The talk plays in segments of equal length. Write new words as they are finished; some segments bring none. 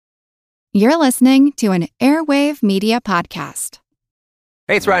You're listening to an Airwave Media Podcast.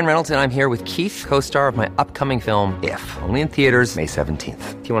 Hey, it's Ryan Reynolds, and I'm here with Keith, co-star of my upcoming film, If, only in theaters May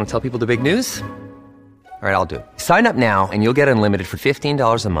 17th. Do you want to tell people the big news? All right, I'll do it. Sign up now and you'll get unlimited for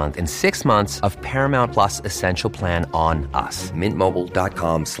 $15 a month and 6 months of Paramount Plus Essential Plan on us.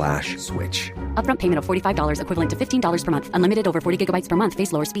 MintMobile.com/switch. Upfront payment of $45 equivalent to $15 per month. Unlimited over 40 gigabytes per month.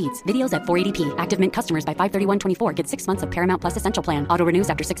 Face lower speeds. Videos at 480p. Active Mint customers by 531.24 get 6 months of Paramount Plus Essential Plan. Auto renews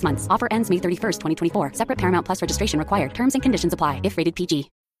after 6 months. Offer ends May 31st, 2024. Separate Paramount Plus registration required. Terms and conditions apply if rated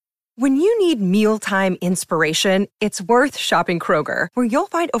PG. When you need mealtime inspiration, it's worth shopping Kroger, where you'll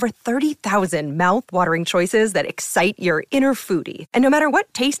find over 30,000 mouth-watering choices that excite your inner foodie. And no matter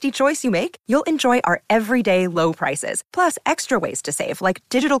what tasty choice you make, you'll enjoy our everyday low prices, plus extra ways to save, like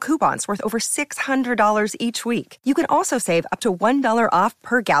digital coupons worth over $600 each week. You can also save up to $1 off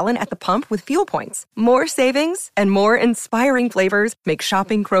per gallon at the pump with fuel points. More savings and more inspiring flavors make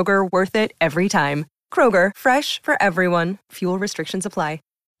shopping Kroger worth it every time. Kroger, fresh for everyone. Fuel restrictions apply.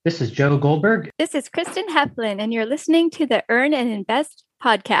 This is Joe Goldberg. This is Kristin Hoeflin, and you're listening to the Earn and Invest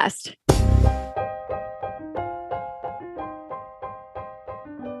podcast.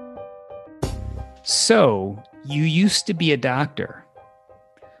 So, you used to be a doctor.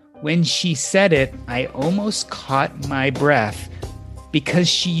 When she said it, I almost caught my breath because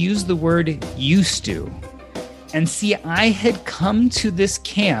she used the word used to. And see, I had come to this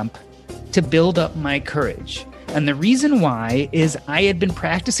camp to build up my courage. And the reason why is I had been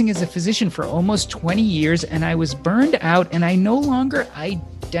practicing as a physician for almost 20 years and I was burned out and I no longer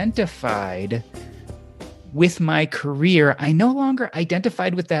identified with my career. I no longer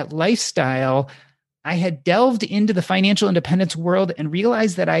identified with that lifestyle. I had delved into the financial independence world and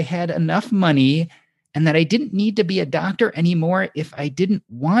realized that I had enough money and that I didn't need to be a doctor anymore if I didn't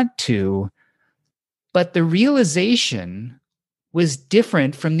want to. But the realization was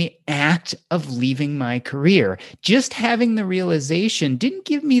different from the act of leaving my career. Just having the realization didn't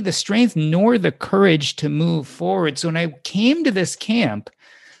give me the strength nor the courage to move forward. So when I came to this camp,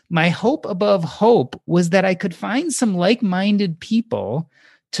 my hope above hope was that I could find some like-minded people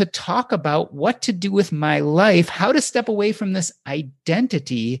to talk about what to do with my life, how to step away from this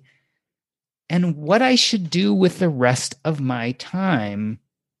identity, and what I should do with the rest of my time.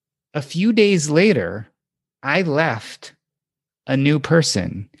 A few days later, I left a new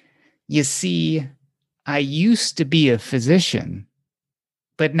person. You see, I used to be a physician,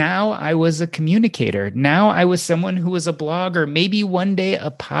 but now I was a communicator. Now I was someone who was a blogger, maybe one day a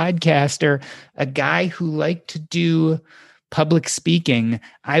podcaster, a guy who liked to do public speaking.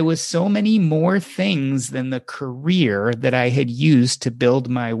 I was so many more things than the career that I had used to build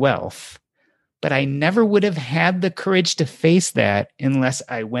my wealth. But I never would have had the courage to face that unless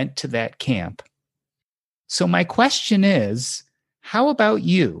I went to that camp. So my question is, how about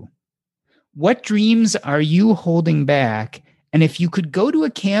you? What dreams are you holding back? And if you could go to a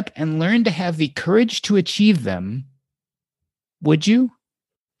camp and learn to have the courage to achieve them, would you?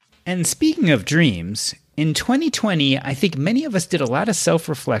 And speaking of dreams, in 2020, I think many of us did a lot of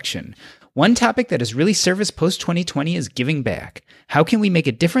self-reflection. One topic that has really served us post-2020 is giving back. How can we make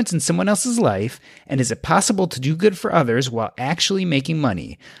a difference in someone else's life? And is it possible to do good for others while actually making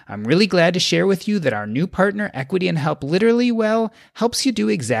money? I'm really glad to share with you that our new partner, Equity and Help, literally, helps you do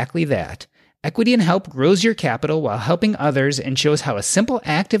exactly that. Equity and Help grows your capital while helping others and shows how a simple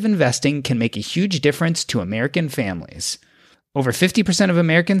act of investing can make a huge difference to American families. Over 50% of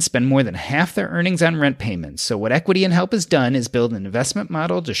Americans spend more than half their earnings on rent payments, so what Equity and Help has done is build an investment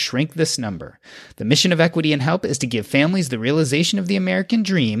model to shrink this number. The mission of Equity and Help is to give families the realization of the American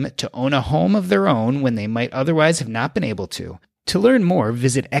dream to own a home of their own when they might otherwise have not been able to. To learn more,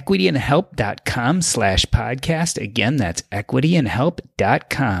 visit equityandhelp.com/podcast. Again, that's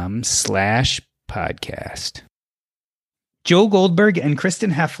equityandhelp.com/podcast. Joe Goldberg and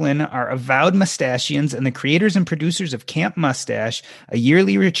Kristin Hoeflin are avowed mustachians and the creators and producers of Camp Mustache, a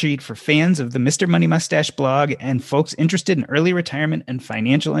yearly retreat for fans of the Mr. Money Mustache blog and folks interested in early retirement and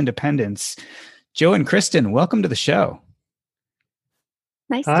financial independence. Joe and Kristin, welcome to the show.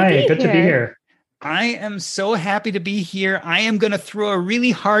 Nice to be here. Hi, good to be here. I am so happy to be here. I am going to throw a really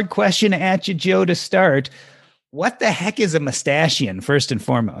hard question at you, Joe, to start. What the heck is a mustachian, first and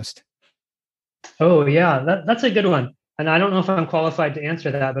foremost? Oh, yeah, that's a good one. And I don't know if I'm qualified to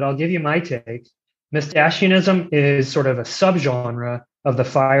answer that, but I'll give you my take. Mustachianism is sort of a subgenre of the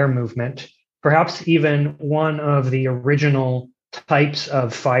FIRE movement, perhaps even one of the original types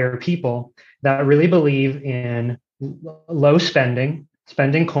of FIRE people that really believe in low spending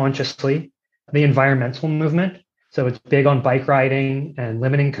consciously, the environmental movement. So it's big on bike riding and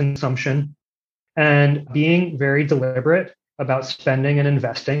limiting consumption and being very deliberate about spending and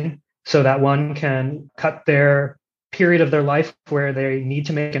investing so that one can cut their period of their life where they need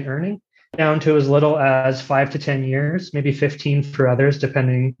to make an earning down to as little as 5 to 10 years, maybe 15 for others,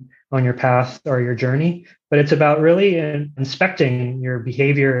 depending on your path or your journey. But it's about really inspecting your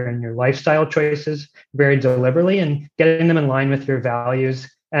behavior and your lifestyle choices very deliberately and getting them in line with your values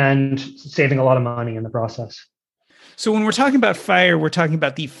and saving a lot of money in the process. So when we're talking about FIRE, we're talking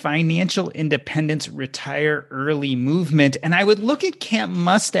about the Financial Independence Retire Early movement. And I would look at Camp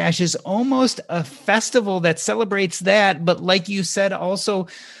Mustache as almost a festival that celebrates that. But like you said, also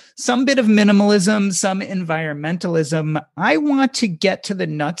some bit of minimalism, some environmentalism. I want to get to the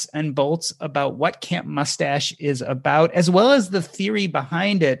nuts and bolts about what Camp Mustache is about, as well as the theory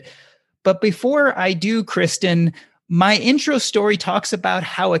behind it. But before I do, Kristin, my intro story talks about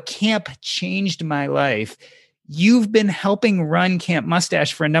how a camp changed my life. You've been helping run Camp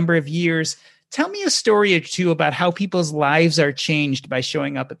Mustache for a number of years. Tell me a story or two about how people's lives are changed by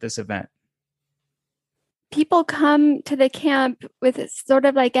showing up at this event. People come to the camp with sort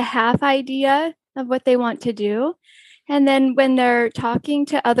of like a half idea of what they want to do. And then when they're talking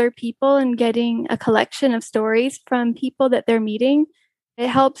to other people and getting a collection of stories from people that they're meeting, it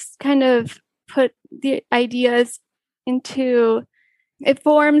helps kind of put the ideas it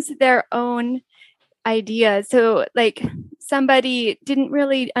forms their own idea. So like somebody didn't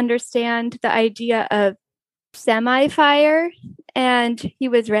really understand the idea of semi-fire, and he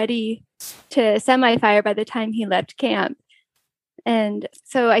was ready to semi-fire by the time he left camp. And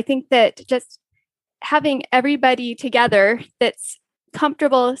so I think that just having everybody together that's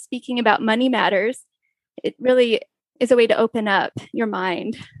comfortable speaking about money matters, it really is a way to open up your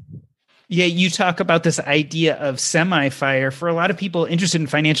mind. Yeah, you talk about this idea of semi-fire. For a lot of people interested in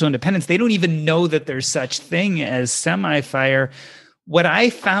financial independence, they don't even know that there's such thing as semi-fire. What I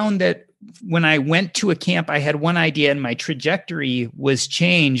found that when I went to a camp, I had one idea and my trajectory was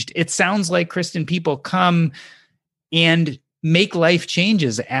changed. It sounds like, Kristin, people come and make life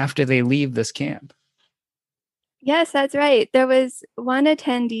changes after they leave this camp. Yes, that's right. There was one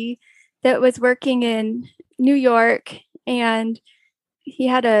attendee that was working in New York, and he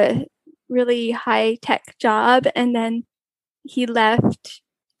had a really high-tech job, and then he left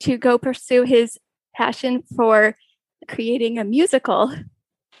to go pursue his passion for creating a musical.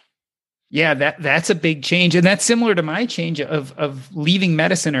 Yeah, that's a big change. And that's similar to my change of leaving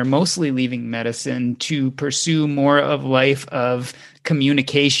medicine, or mostly leaving medicine, to pursue more of life of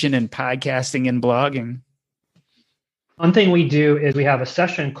communication and podcasting and blogging. One thing we do is we have a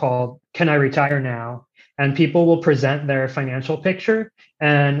session called Can I Retire Now? And people will present their financial picture,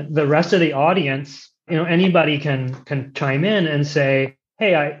 and the rest of the audience, anybody can chime in and say,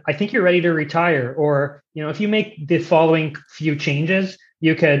 hey, I think you're ready to retire. Or, if you make the following few changes,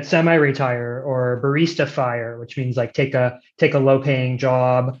 you could semi-retire or barista fire, which means like take a low-paying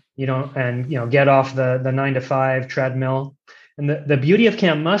job, and get off the 9-to-5 treadmill. And the beauty of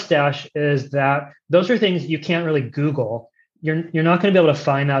Camp Mustache is that those are things you can't really Google. You're not going to be able to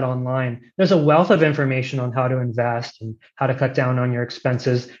find that online. There's a wealth of information on how to invest and how to cut down on your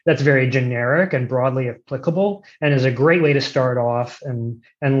expenses that's very generic and broadly applicable, and is a great way to start off and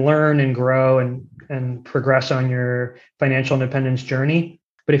learn and grow and progress on your financial independence journey.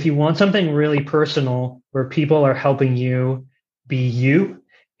 But if you want something really personal where people are helping you be you,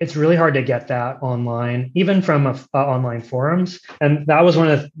 it's really hard to get that online, even from online forums. And that was one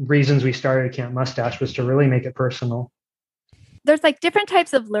of the reasons we started Camp Mustache, was to really make it personal. There's like different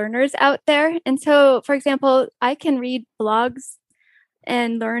types of learners out there. And so, for example, I can read blogs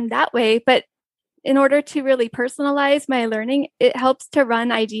and learn that way. But in order to really personalize my learning, it helps to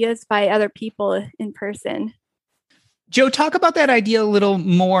run ideas by other people in person. Joe, talk about that idea a little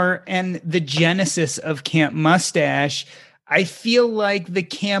more and the genesis of Camp Mustache. I feel like the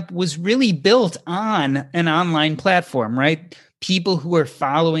camp was really built on an online platform, right? People who are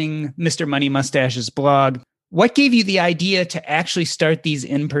following Mr. Money Mustache's blog. What gave you the idea to actually start these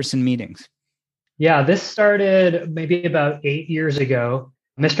in-person meetings? Yeah, this started maybe about 8 years ago.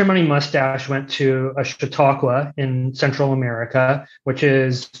 Mr. Money Mustache went to a Chautauqua in Central America, which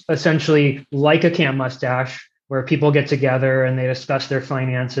is essentially like a Camp Mustache, where people get together and they discuss their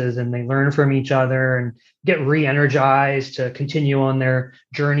finances and they learn from each other and get re-energized to continue on their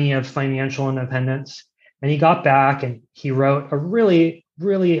journey of financial independence. And he got back and he wrote a really,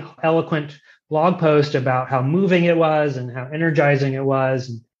 really eloquent blog post about how moving it was and how energizing it was,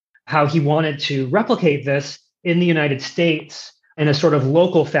 and how he wanted to replicate this in the United States in a sort of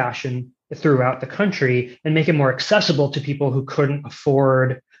local fashion throughout the country and make it more accessible to people who couldn't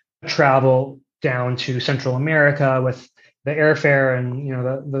afford travel down to Central America with the airfare and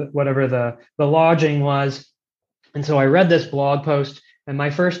the whatever the lodging was. And so I read this blog post And my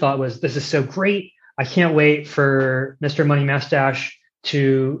first thought was, this is so great. I can't wait for Mr. Money Mustache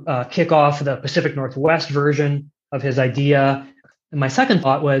to kick off the Pacific Northwest version of his idea. And my second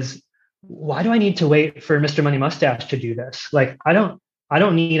thought was, why do I need to wait for Mr. Money Mustache to do this? Like, I don't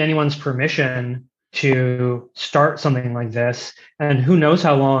need anyone's permission to start something like this. And who knows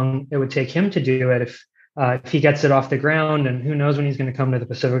how long it would take him to do it if he gets it off the ground, and who knows when he's going to come to the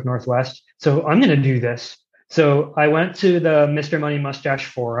Pacific Northwest. So I'm going to do this. So I went to the Mr. Money Mustache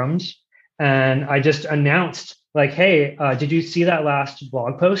forums and I just announced, like, hey, did you see that last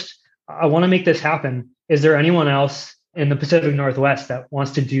blog post? I want to make this happen. Is there anyone else in the Pacific Northwest that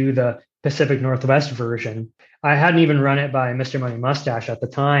wants to do the Pacific Northwest version? I hadn't even run it by Mr. Money Mustache at the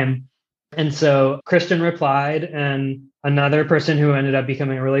time. And so Kristin replied, and another person who ended up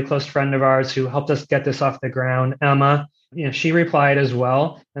becoming a really close friend of ours who helped us get this off the ground, Emma, she replied as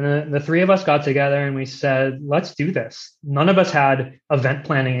well. And the three of us got together and we said, let's do this. None of us had event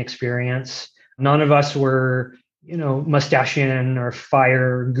planning experience. None of us were, mustachian or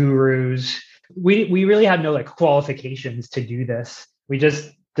fire gurus. We really had no qualifications to do this. We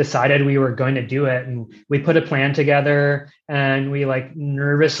just decided we were going to do it. And we put a plan together and we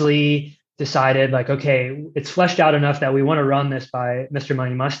nervously decided okay, it's fleshed out enough that we want to run this by Mr.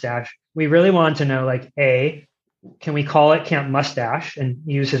 Money Mustache. We really want to know, A, can we call it Camp Mustache and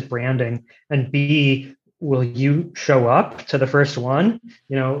use his branding? And B, will you show up to the first one?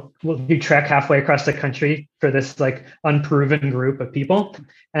 Will you trek halfway across the country for this unproven group of people?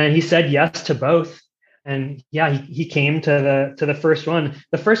 And he said yes to both. And yeah, he came to the first one.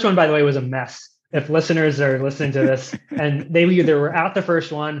 The first one, by the way, was a mess. If listeners are listening to this and they either were at the first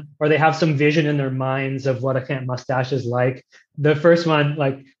one or they have some vision in their minds of what a Camp Mustache is like, the first one,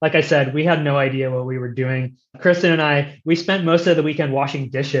 like I said, we had no idea what we were doing. Kristin and I, we spent most of the weekend washing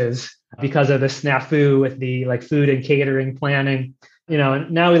dishes because of the snafu with the food and catering planning.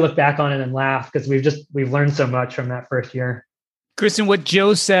 And now we look back on it and laugh because we've learned so much from that first year. Kristin, what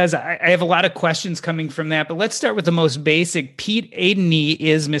Joe says, I have a lot of questions coming from that, but let's start with the most basic. Pete Adeney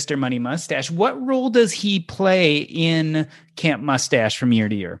is Mr. Money Mustache. What role does he play in Camp Mustache from year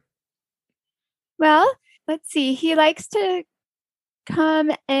to year? Well, let's see. He likes to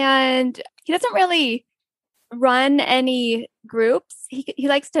come and he doesn't really run any groups. He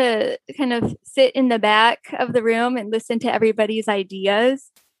likes to kind of sit in the back of the room and listen to everybody's ideas.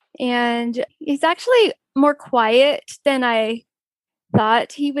 And he's actually more quiet than I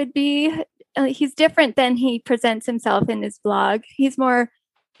thought he would be. He's different than he presents himself in his blog. He's more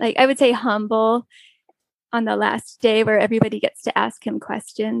I would say humble on the last day where everybody gets to ask him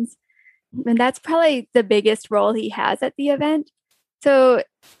questions. And that's probably the biggest role he has at the event. So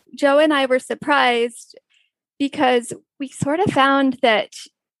Joe and I were surprised because we sort of found that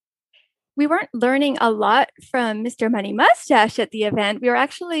we weren't learning a lot from Mr. Money Mustache at the event. We were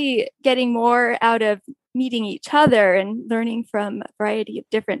actually getting more out of meeting each other and learning from a variety of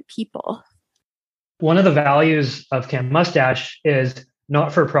different people. One of the values of Camp Mustache is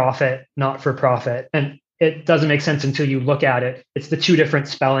not for profit, not for profit. And it doesn't make sense until you look at it. It's the two different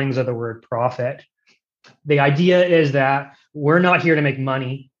spellings of the word profit. The idea is that we're not here to make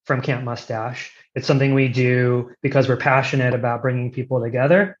money from Camp Mustache. It's something we do because we're passionate about bringing people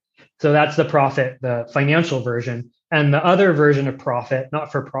together. So that's the profit, the financial version. And the other version of profit,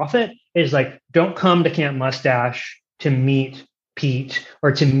 not for profit, is don't come to Camp Mustache to meet Pete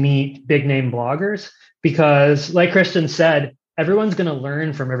or to meet big name bloggers, because like Kristin said, everyone's going to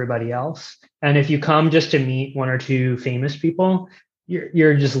learn from everybody else. And if you come just to meet one or two famous people,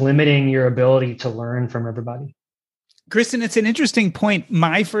 you're just limiting your ability to learn from everybody. Kristin, it's an interesting point.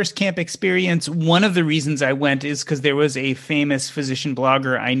 My first camp experience, one of the reasons I went is because there was a famous physician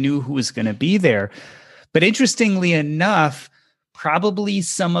blogger I knew who was going to be there. But interestingly enough, probably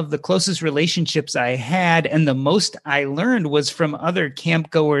some of the closest relationships I had and the most I learned was from other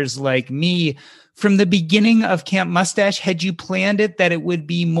camp goers like me. From the beginning of Camp Mustache, had you planned it that it would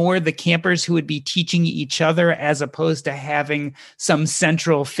be more the campers who would be teaching each other as opposed to having some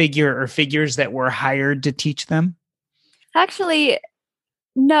central figure or figures that were hired to teach them? Actually,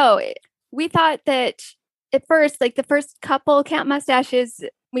 no. We thought that at first, the first couple Camp Mustaches,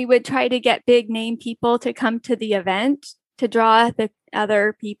 we would try to get big name people to come to the event to draw the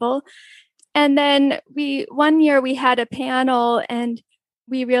other people. And then one year we had a panel and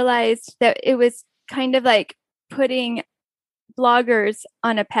we realized that it was kind of like putting bloggers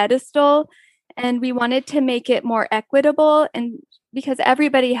on a pedestal, and we wanted to make it more equitable and because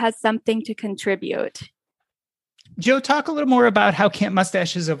everybody has something to contribute. Joe, talk a little more about how Camp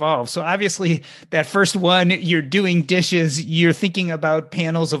Mustache has evolved. So obviously that first one, you're doing dishes, you're thinking about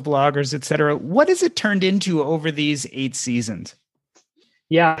panels of bloggers, et cetera. What has it turned into over these 8 seasons?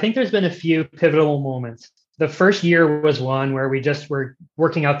 Yeah, I think there's been a few pivotal moments. The first year was one where we just were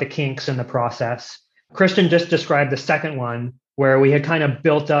working out the kinks in the process. Kristin just described the second one, where we had kind of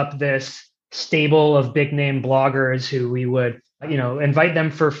built up this stable of big name bloggers who we would, invite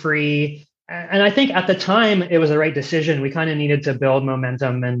them for free. And I think at the time it was the right decision. We kind of needed to build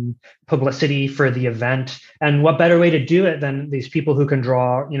momentum and publicity for the event. And what better way to do it than these people who can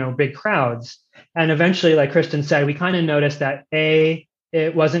draw, big crowds? And eventually, like Kristin said, we kind of noticed that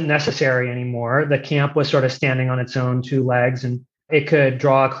it wasn't necessary anymore. The camp was sort of standing on its own two legs, and it could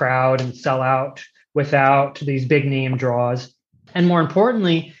draw a crowd and sell out without these big name draws. And more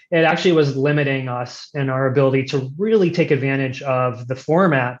importantly, it actually was limiting us in our ability to really take advantage of the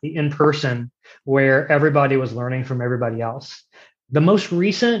format, the in-person, where everybody was learning from everybody else. The most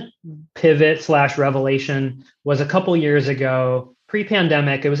recent pivot / revelation was a couple years ago,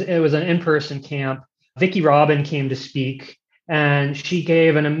 pre-pandemic. It was an in-person camp. Vicki Robin came to speak, and she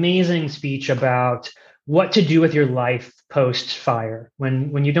gave an amazing speech about what to do with your life post fire.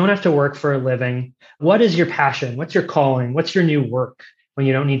 When you don't have to work for a living, what is your passion? What's your calling? What's your new work when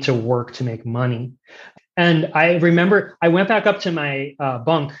you don't need to work to make money? And I remember I went back up to my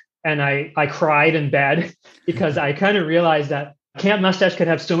bunk and I cried in bed because I kind of realized that Camp Mustache could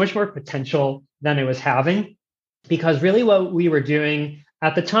have so much more potential than it was having, because really what we were doing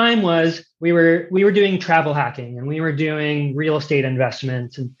at the time was we were doing travel hacking, and we were doing real estate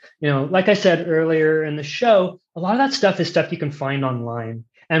investments. And, like I said earlier in the show, a lot of that stuff is stuff you can find online.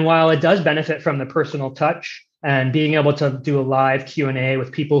 And while it does benefit from the personal touch and being able to do a live Q&A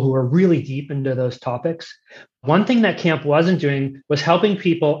with people who are really deep into those topics, one thing that camp wasn't doing was helping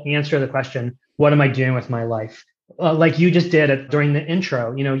people answer the question, what am I doing with my life? Like you just did during the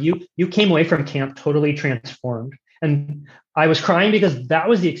intro. You came away from camp totally transformed. And I was crying because that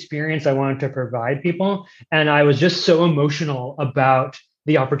was the experience I wanted to provide people. And I was just so emotional about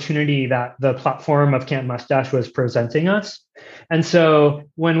the opportunity that the platform of Camp Mustache was presenting us. And so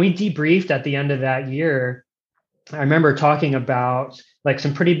when we debriefed at the end of that year, I remember talking about like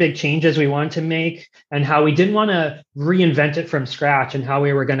some pretty big changes we wanted to make and how we didn't want to reinvent it from scratch, and how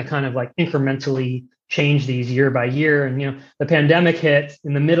we were going to kind of like incrementally change these year by year. And, the pandemic hit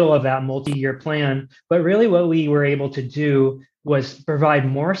in the middle of that multi-year plan. But really what we were able to do was provide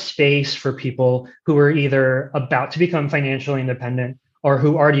more space for people who were either about to become financially independent or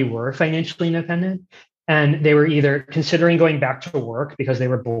who already were financially independent. And they were either considering going back to work because they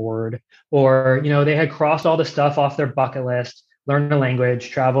were bored, or, they had crossed all the stuff off their bucket list, learned a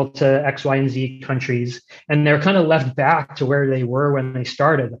language, traveled to X, Y, and Z countries, and they're kind of left back to where they were when they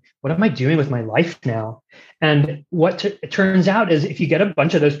started. What am I doing with my life now? And what it turns out is if you get a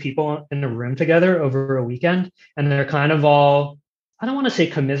bunch of those people in a room together over a weekend, and they're kind of all, I don't want to say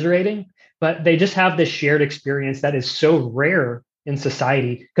commiserating, but they just have this shared experience that is so rare in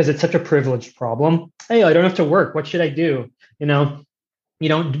society because it's such a privileged problem. Hey, I don't have to work. What should I do? You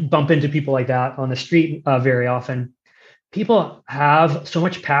don't bump into people like that on the street very often. People have so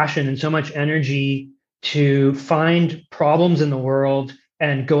much passion and so much energy to find problems in the world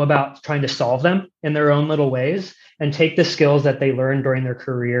and go about trying to solve them in their own little ways, and take the skills that they learned during their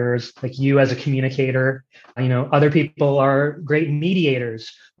careers, like you as a communicator. Other people are great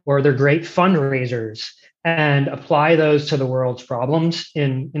mediators or they're great fundraisers, and apply those to the world's problems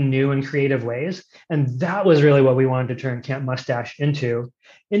in new and creative ways. And that was really what we wanted to turn Camp Mustache into,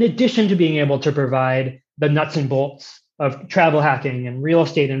 in addition to being able to provide the nuts and bolts of travel hacking and real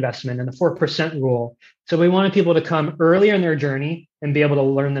estate investment and the 4% rule. So we wanted people to come earlier in their journey and be able to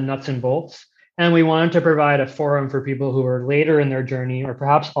learn the nuts and bolts. And we wanted to provide a forum for people who are later in their journey or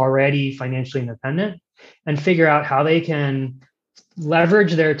perhaps already financially independent, and figure out how they can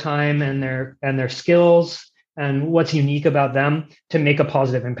leverage their time and their skills and what's unique about them to make a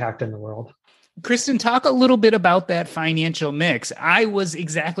positive impact in the world. Kristin, talk a little bit about that financial mix. I was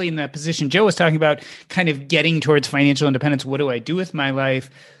exactly in that position. Joe was talking about kind of getting towards financial independence. What do I do with my life?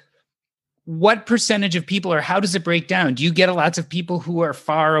 What percentage of people, or how does it break down? Do you get lots of people who are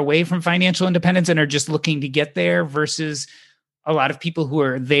far away from financial independence and are just looking to get there, versus a lot of people who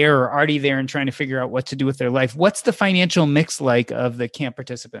are there or already there and trying to figure out what to do with their life? What's the financial mix like of the camp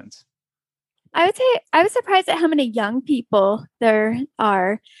participants? I would say I was surprised at how many young people there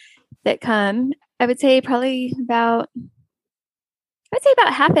are that come. I would say about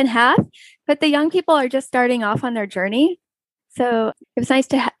half and half, but the young people are just starting off on their journey. So it was nice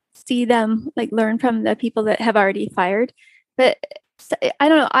to see them learn from the people that have already fired. But I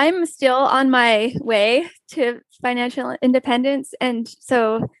don't know, I'm still on my way to financial independence. And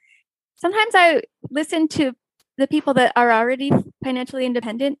so sometimes I listen to the people that are already financially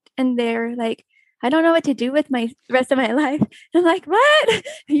independent, and they're like, I don't know what to do with my rest of my life. And I'm like, what?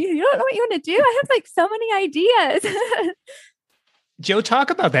 You don't know what you want to do? I have like so many ideas. Joe, talk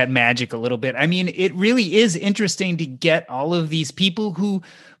about that magic a little bit. I mean, it really is interesting to get all of these people who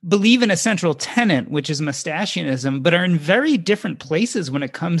believe in a central tenet, which is mustachianism, but are in very different places when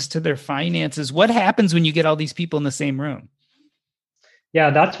it comes to their finances. What happens when you get all these people in the same room?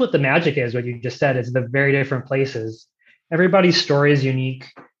 Yeah, that's what the magic is, what you just said. It's the very different places. Everybody's story is unique,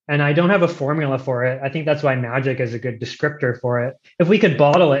 and I don't have a formula for it. I think that's why magic is a good descriptor for it. If we could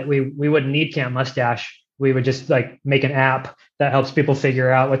bottle it, we wouldn't need Camp Mustache. We would just like make an app that helps people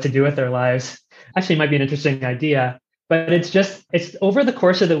figure out what to do with their lives. Actually, it might be an interesting idea, but it's over the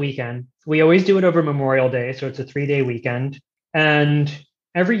course of the weekend. We always do it over Memorial Day, so it's a 3-day weekend. And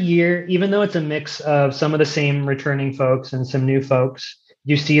every year, even though it's a mix of some of the same returning folks and some new folks,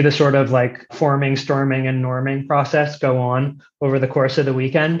 you see the sort of like forming, storming, and norming process go on over the course of the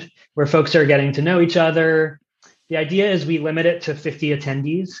weekend, where folks are getting to know each other. The idea is we limit it to 50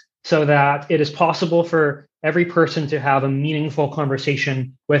 attendees so that it is possible for every person to have a meaningful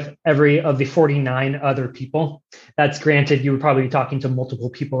conversation with every of the 49 other people. That's granted, you would probably be talking to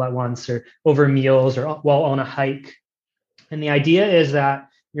multiple people at once or over meals or while on a hike. And the idea is that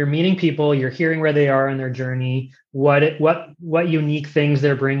you're meeting people, you're hearing where they are in their journey, what unique things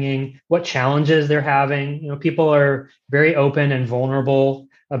they're bringing, what challenges they're having. People are very open and vulnerable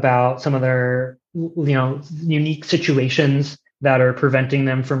about some of their, unique situations that are preventing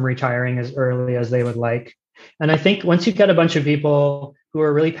them from retiring as early as they would like. And I think once you get a bunch of people who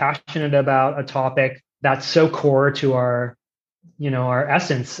are really passionate about a topic that's so core to our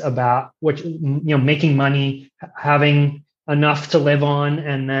essence about making money, having enough to live on,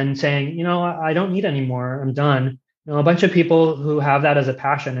 and then saying, I don't need any more, I'm done. A bunch of people who have that as a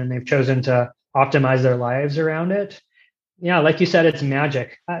passion and they've chosen to optimize their lives around it. Yeah, like you said, it's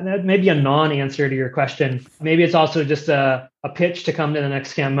magic. That may be a non-answer to your question. Maybe it's also just a pitch to come to the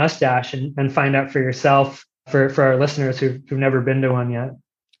next Camp Mustache and find out for yourself, for our listeners who've never been to one yet.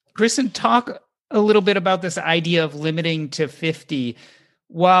 Kristin, talk a little bit about this idea of limiting to 50.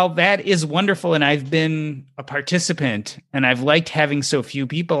 While that is wonderful, and I've been a participant, and I've liked having so few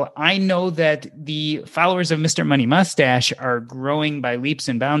people, I know that the followers of Mr. Money Mustache are growing by leaps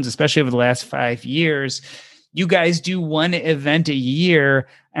and bounds, especially over the last 5 years. You guys do one event a year,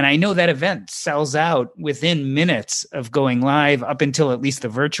 and I know that event sells out within minutes of going live up until at least the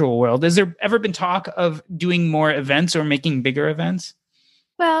virtual world. Has there ever been talk of doing more events or making bigger events?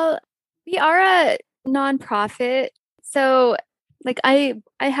 Well, we are a nonprofit. So like I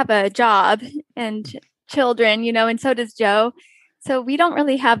have a job and children, and so does Joe. So we don't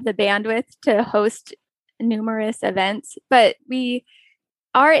really have the bandwidth to host numerous events, but we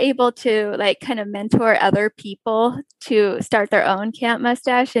are able to like kind of mentor other people to start their own Camp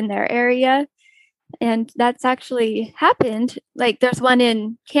Mustache in their area. And that's actually happened. Like there's one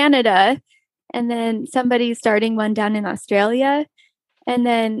in Canada, and then somebody's starting one down in Australia. And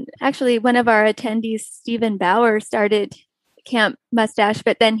then actually one of our attendees, Stephen Bauer, started Camp Mustache,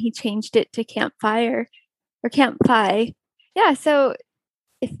 but then he changed it to Campfire or Camp Fi. Yeah. So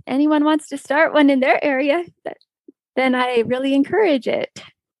if anyone wants to start one in their area, then I really encourage it.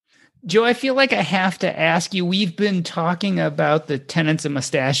 Joe, I feel like I have to ask you, we've been talking about the tenets of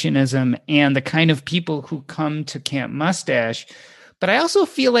mustachianism and the kind of people who come to Camp Mustache, but I also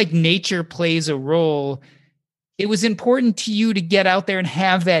feel like nature plays a role. It was important to you to get out there and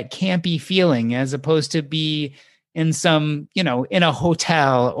have that campy feeling as opposed to be in some, in a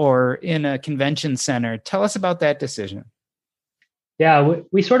hotel or in a convention center. Tell us about that decision. Yeah,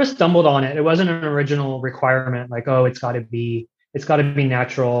 we sort of stumbled on it. It wasn't an original requirement, like, it's got to be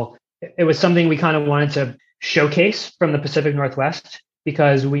natural. It was something we kind of wanted to showcase from the Pacific Northwest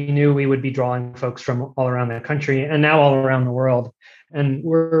because we knew we would be drawing folks from all around the country and now all around the world. And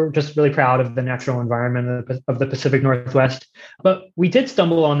we're just really proud of the natural environment of the Pacific Northwest. But we did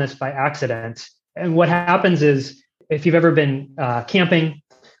stumble on this by accident. And what happens is, if you've ever been camping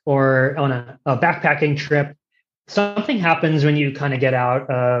or on a backpacking trip, something happens when you kind of get out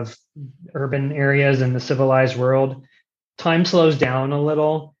of urban areas in the civilized world. Time slows down a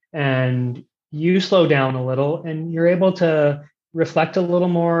little and you slow down a little and you're able to reflect a little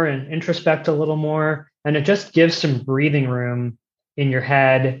more and introspect a little more. And it just gives some breathing room in your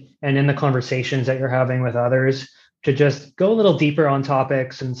head and in the conversations that you're having with others to just go a little deeper on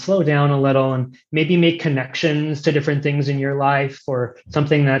topics and slow down a little and maybe make connections to different things in your life or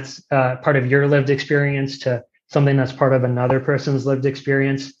something that's part of your lived experience to something that's part of another person's lived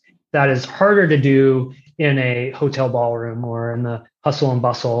experience. That is harder to do in a hotel ballroom or in the hustle and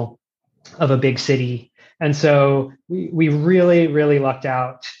bustle of a big city. And so we really, really lucked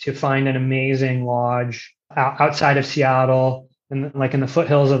out to find an amazing lodge outside of Seattle, and like in the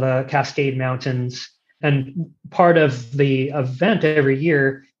foothills of the Cascade Mountains. And part of the event every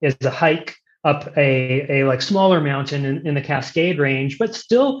year is a hike up a like smaller mountain in the Cascade Range, but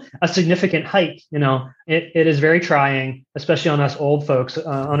still a significant hike. It is very trying, especially on us old folks,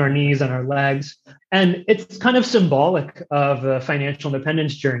 on our knees and our legs. And it's kind of symbolic of the financial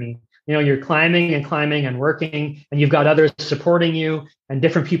independence journey. You're climbing and climbing and working, and you've got others supporting you, and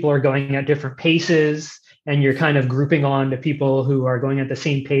different people are going at different paces, and you're kind of grouping on to people who are going at the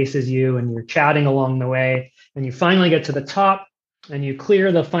same pace as you, and you're chatting along the way, and you finally get to the top, and you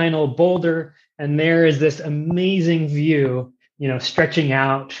clear the final boulder, and there is this amazing view, stretching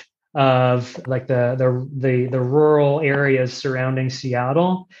out of like the rural areas surrounding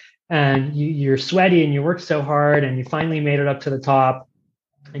Seattle, and you're sweaty and you worked so hard, and you finally made it up to the top.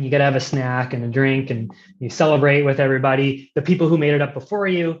 And you get to have a snack and a drink, and you celebrate with everybody, the people who made it up before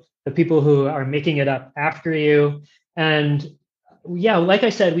you, the people who are making it up after you. And yeah, like I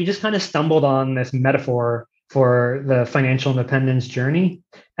said, we just kind of stumbled on this metaphor for the financial independence journey.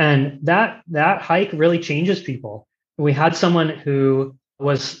 And that hike really changes people. We had someone who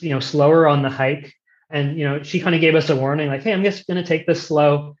was, slower on the hike. And, she kind of gave us a warning, like, hey, I'm just going to take this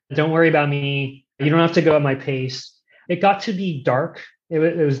slow. Don't worry about me. You don't have to go at my pace. It got to be dark.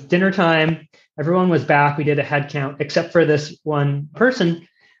 It was dinner time. Everyone was back. We did a head count, except for this one person.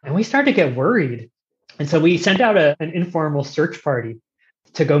 And we started to get worried. And so we sent out an informal search party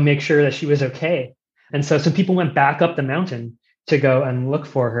to go make sure that she was okay. And so some people went back up the mountain to go and look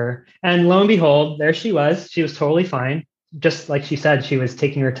for her. And lo and behold, there she was. She was totally fine. Just like she said, she was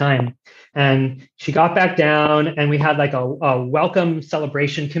taking her time. And she got back down, and we had like a welcome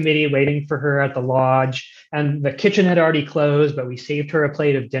celebration committee waiting for her at the lodge. And the kitchen had already closed, but we saved her a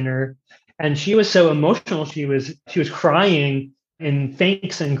plate of dinner. And she was so emotional. She was crying in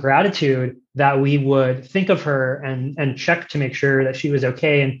thanks and gratitude that we would think of her and check to make sure that she was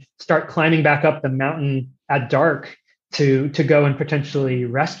okay, and start climbing back up the mountain at dark to go and potentially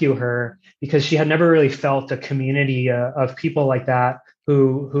rescue her, because she had never really felt a community of people like that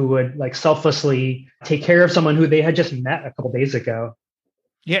who would like selflessly take care of someone who they had just met a couple of days ago.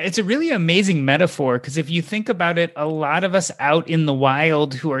 Yeah, it's a really amazing metaphor, because if you think about it, a lot of us out in the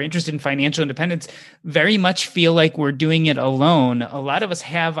wild who are interested in financial independence very much feel like we're doing it alone. A lot of us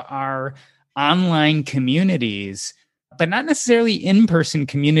have our online communities, but not necessarily in-person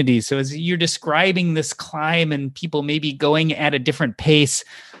communities. So as you're describing this climb and people maybe going at a different pace,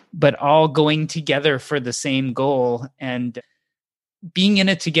 but all going together for the same goal and being in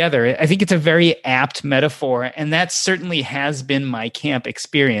it together, I think it's a very apt metaphor. And that certainly has been my camp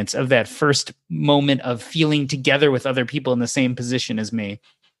experience of that first moment of feeling together with other people in the same position as me.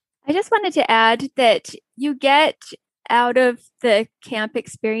 I just wanted to add that you get out of the camp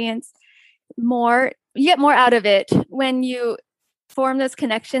experience more. You get more out of it when you form those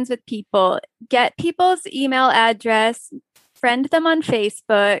connections with people, get people's email address, friend them on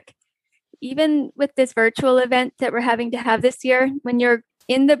Facebook. Even with this virtual event that we're having to have this year, when you're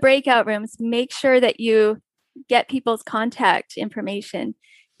in the breakout rooms, make sure that you get people's contact information,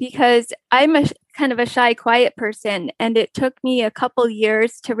 because I'm kind of a shy, quiet person. And it took me a couple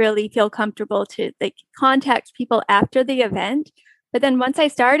years to really feel comfortable to like contact people after the event. But then once I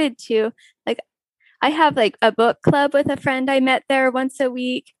started to, like, I have like a book club with a friend I met there once a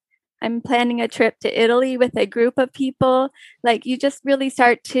week. I'm planning a trip to Italy with a group of people. Like, you just really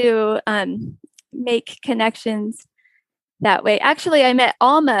start to make connections that way. Actually, I met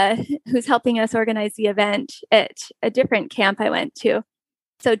Alma, who's helping us organize the event at a different camp I went to.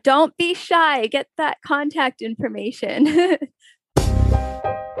 So don't be shy. Get that contact information.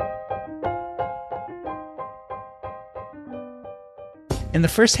 In the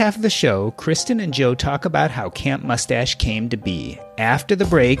first half of the show, Kristin and Joe talk about how Camp Mustache came to be. After the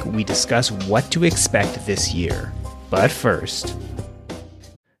break, we discuss what to expect this year. But first,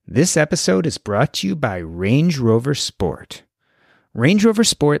 this episode is brought to you by Range Rover Sport. Range Rover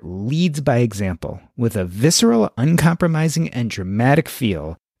Sport leads by example. With a visceral, uncompromising, and dramatic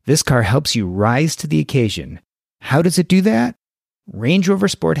feel, this car helps you rise to the occasion. How does it do that? Range Rover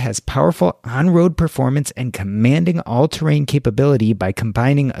Sport has powerful on-road performance and commanding all-terrain capability by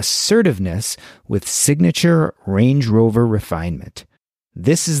combining assertiveness with signature Range Rover refinement.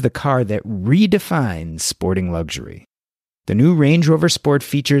 This is the car that redefines sporting luxury. The new Range Rover Sport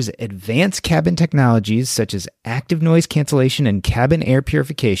features advanced cabin technologies such as active noise cancellation and cabin air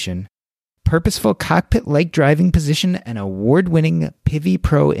purification, purposeful cockpit-like driving position, and award-winning Pivi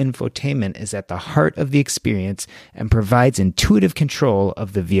Pro infotainment is at the heart of the experience and provides intuitive control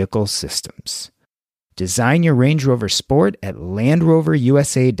of the vehicle systems. Design your Range Rover Sport at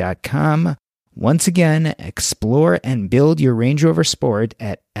LandRoverUSA.com. Once again, explore and build your Range Rover Sport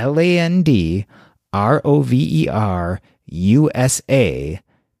at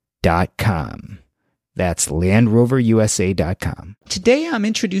LandRoverUSA.com. That's LandRoverUSA.com. Today, I'm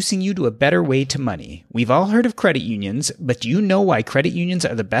introducing you to a better way to money. We've all heard of credit unions, but do you know why credit unions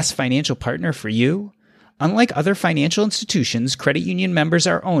are the best financial partner for you? Unlike other financial institutions, credit union members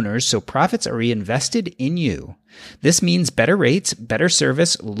are owners, so profits are reinvested in you. This means better rates, better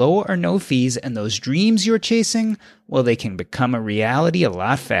service, low or no fees, and those dreams you're chasing, well, they can become a reality a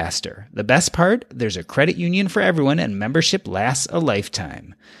lot faster. The best part? There's a credit union for everyone, and membership lasts a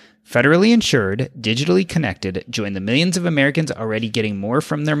lifetime. Federally insured, digitally connected, join the millions of Americans already getting more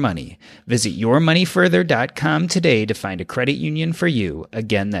from their money. Visit yourmoneyfurther.com today to find a credit union for you.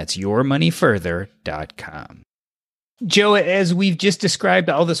 Again, that's yourmoneyfurther.com. Joe, as we've just described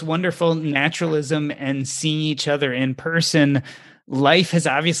all this wonderful naturalism and seeing each other in person, life has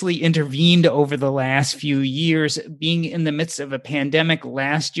obviously intervened over the last few years. Being in the midst of a pandemic,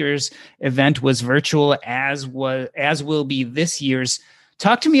 last year's event was virtual, as will be this year's.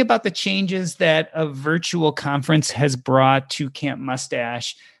 Talk to me about the changes that a virtual conference has brought to Camp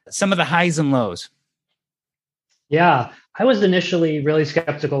Mustache, some of the highs and lows. Yeah, I was initially really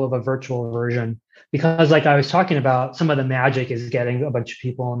skeptical of a virtual version because, like I was talking about, some of the magic is getting a bunch of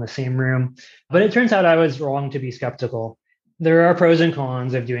people in the same room. But it turns out I was wrong to be skeptical. There are pros and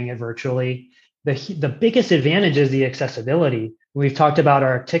cons of doing it virtually. The biggest advantage is the accessibility. We've talked about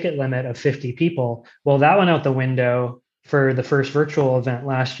our ticket limit of 50 people. Well, that went out the window for the first virtual event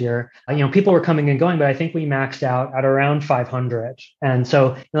last year. People were coming and going, but I think we maxed out at around 500. And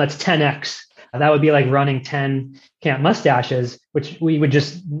so that's 10x. That would be like running 10 Camp Mustaches, which we would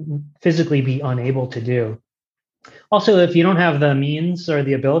just physically be unable to do. Also, if you don't have the means or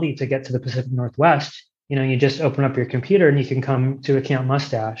the ability to get to the Pacific Northwest, you just open up your computer and you can come to a Camp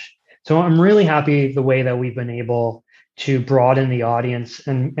Mustache. So I'm really happy the way that we've been able to broaden the audience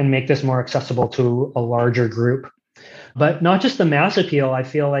and make this more accessible to a larger group. But not just the mass appeal. I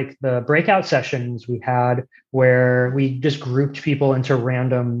feel like the breakout sessions we had where we just grouped people into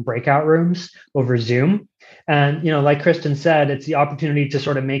random breakout rooms over Zoom. And, like Kristin said, it's the opportunity to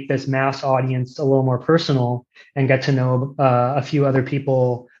sort of make this mass audience a little more personal and get to know a few other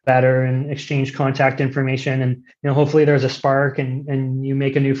people better and exchange contact information. And, hopefully there's a spark and you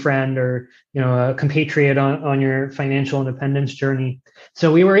make a new friend or, a compatriot on your financial independence journey.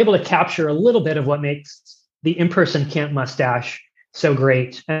 So we were able to capture a little bit of what makes the in-person Camp Mustache so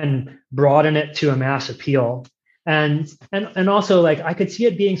great and broaden it to a mass appeal. And also, like, I could see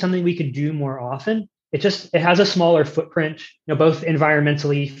it being something we could do more often. It has a smaller footprint, both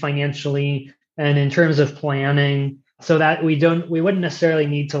environmentally, financially, and in terms of planning, so that we wouldn't necessarily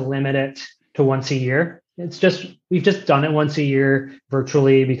need to limit it to once a year. We've just done it once a year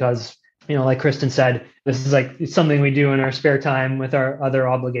virtually because, like Kristin said, this is it's something we do in our spare time with our other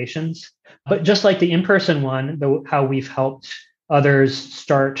obligations. But just like the in-person one, how we've helped others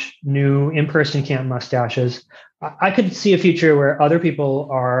start new in-person Camp Mustaches, I could see a future where other people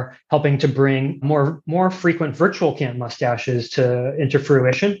are helping to bring more frequent virtual Camp Mustaches into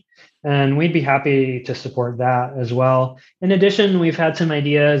fruition. And we'd be happy to support that as well. In addition, we've had some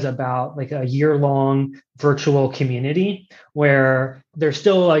ideas about like a year-long virtual community where there's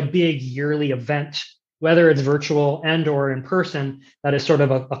still a big yearly event, whether it's virtual and or in person, that is sort of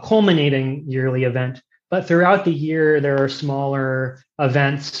a culminating yearly event. But throughout the year, there are smaller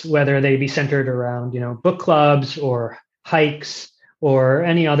events, whether they be centered around, book clubs or hikes or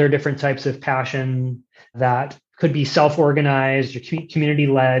any other different types of passion that could be self-organized or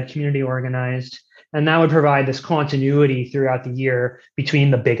community-led, community-organized. And that would provide this continuity throughout the year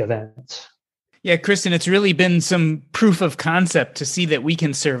between the big events. Yeah, Kristin, it's really been some proof of concept to see that we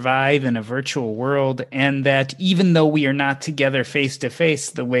can survive in a virtual world, and that even though we are not together face-to-face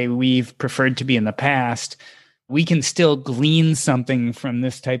the way we've preferred to be in the past, we can still glean something from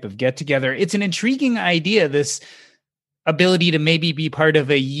this type of get-together. It's an intriguing idea, this ability to maybe be part of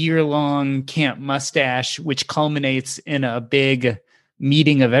a year-long Camp Mustache, which culminates in a big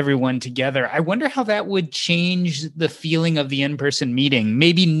meeting of everyone together. I wonder how that would change the feeling of the in-person meeting,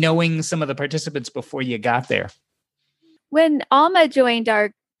 maybe knowing some of the participants before you got there. When Alma joined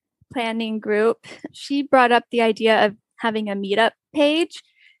our planning group, she brought up the idea of having a meetup page.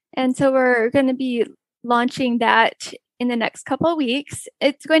 And so we're going to be launching that in the next couple of weeks.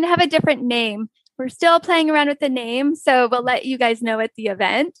 It's going to have a different name. We're still playing around with the name, so we'll let you guys know at the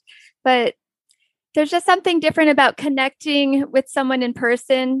event. But there's just something different about connecting with someone in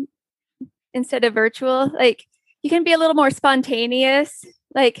person instead of virtual. Like, you can be a little more spontaneous.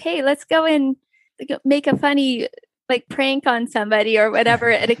 Like, hey, let's go in make a funny like prank on somebody or whatever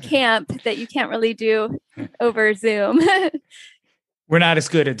at a camp that you can't really do over Zoom. We're not as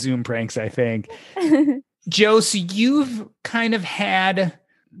good at Zoom pranks, I think. Joe, so you've kind of had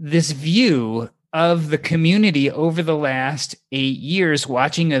this view of the community over the last 8 years,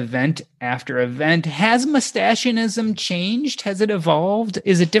 watching event after event. Has mustachianism changed? Has it evolved?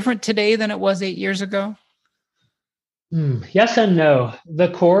 Is it different today than it was 8 years ago? Yes and no. The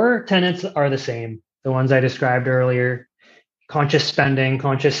core tenets are the same. The ones I described earlier: conscious spending,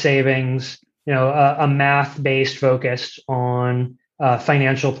 conscious savings, a math-based focus on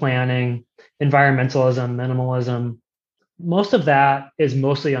financial planning, environmentalism, minimalism. Most of that is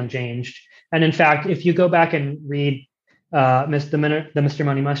mostly unchanged. And in fact, if you go back and read the Mr.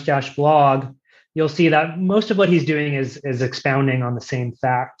 Money Mustache blog, you'll see that most of what he's doing is expounding on the same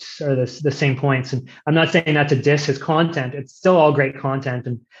facts or the same points. And I'm not saying that to diss his content. It's still all great content.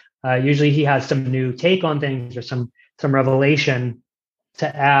 And usually he has some new take on things or some revelation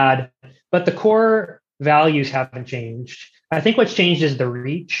to add. But the core values haven't changed. I think what's changed is the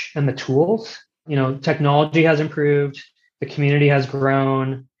reach and the tools. Technology has improved. The community has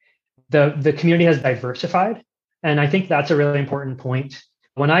grown. The community has diversified. And I think that's a really important point.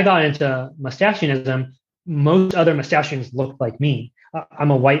 When I got into mustachianism, most other mustachians looked like me. I'm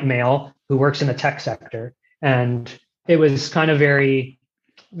a white male who works in the tech sector. And it was kind of very,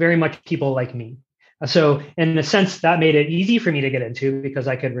 very much people like me. So in a sense, that made it easy for me to get into because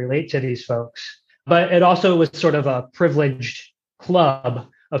I could relate to these folks. But it also was sort of a privileged club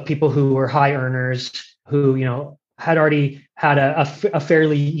of people who were high earners who, had already had a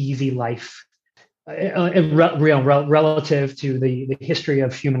fairly easy life relative to the history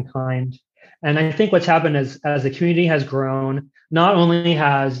of humankind. And I think what's happened is as the community has grown, not only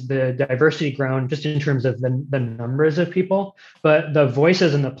has the diversity grown just in terms of the numbers of people, but the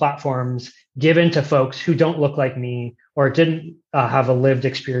voices and the platforms given to folks who don't look like me or didn't have a lived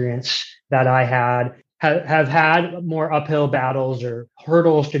experience that I had, have had more uphill battles or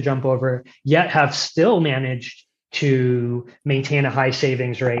hurdles to jump over, yet have still managed to maintain a high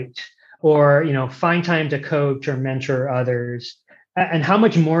savings rate or, find time to coach or mentor others. And how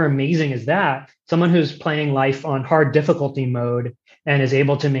much more amazing is that? Someone who's playing life on hard difficulty mode and is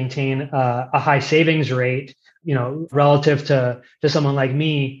able to maintain a high savings rate, relative to someone like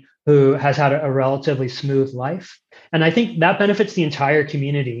me who has had a relatively smooth life. And I think that benefits the entire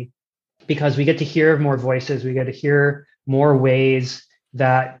community because we get to hear more voices. We get to hear more ways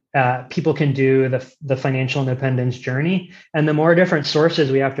that people can do the financial independence journey. And the more different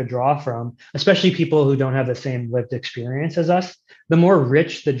sources we have to draw from, especially people who don't have the same lived experience as us, the more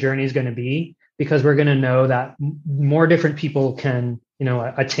rich the journey is going to be, because we're going to know that more different people can,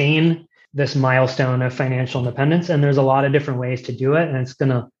 attain this milestone of financial independence. And there's a lot of different ways to do it. And it's going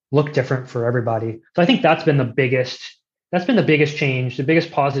to look different for everybody. So I think that's been the biggest change, the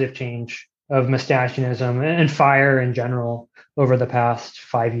biggest positive change of mustachianism and FIRE in general over the past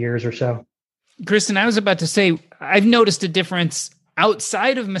 5 years or so. Kristin, I was about to say, I've noticed a difference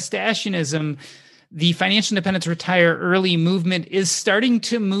outside of mustachianism. The financial independence retire early movement is starting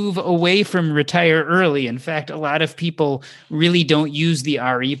to move away from retire early. In fact, a lot of people really don't use the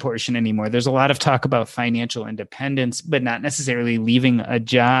RE portion anymore. There's a lot of talk about financial independence, but not necessarily leaving a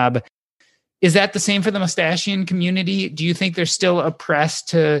job. Is that the same for the mustachian community? Do you think there's still a press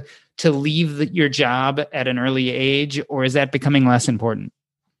to leave your job at an early age, or is that becoming less important?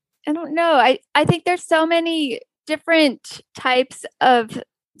 I don't know. I think there's so many different types of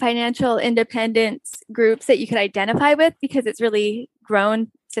financial independence groups that you could identify with because it's really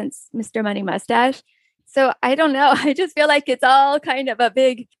grown since Mr. Money Mustache. So I don't know. I just feel like it's all kind of a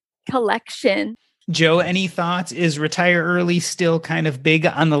big collection. Joe, any thoughts? Is retire early still kind of big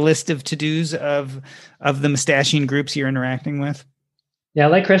on the list of to-dos of the mustachian groups you're interacting with? Yeah,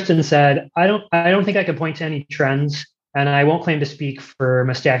 like Kristin said, I don't think I can point to any trends, and I won't claim to speak for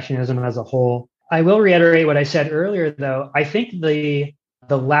mustachianism as a whole. I will reiterate what I said earlier, though. I think the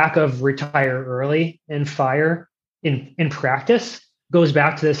lack of retire early in FIRE in practice goes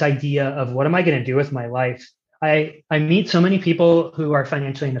back to this idea of what am I going to do with my life? I meet so many people who are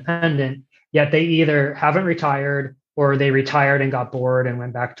financially independent, yet they either haven't retired or they retired and got bored and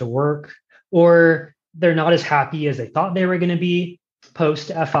went back to work, or they're not as happy as they thought they were going to be post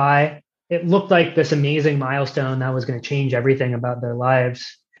FI. It looked like this amazing milestone that was going to change everything about their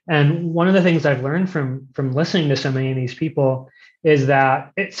lives. And one of the things I've learned from listening to so many of these people is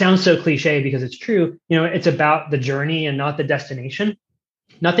that it sounds so cliche because it's true. It's about the journey and not the destination.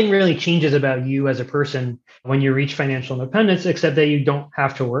 Nothing really changes about you as a person when you reach financial independence, except that you don't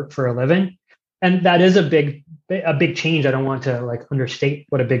have to work for a living. And that is a big change. I don't want to like understate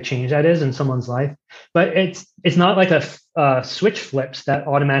what a big change that is in someone's life, but it's not like a switch flips that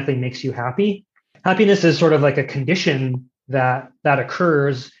automatically makes you happy. Happiness is sort of like a condition that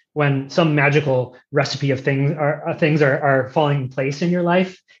occurs when some magical recipe of things are falling in place in your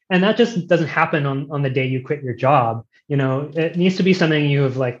life. And that just doesn't happen on the day you quit your job. It needs to be something you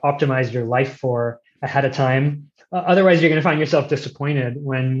have like optimized your life for ahead of time. Otherwise, you're going to find yourself disappointed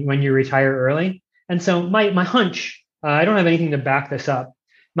when you retire early. And so my hunch, I don't have anything to back this up.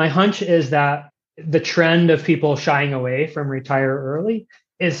 My hunch is that the trend of people shying away from retire early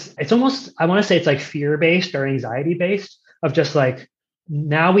it's almost, I want to say it's like fear-based or anxiety-based of just like,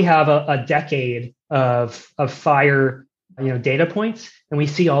 now we have a decade of FIRE, data points, and we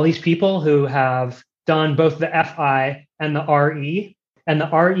see all these people who have done both the FI and the RE, and the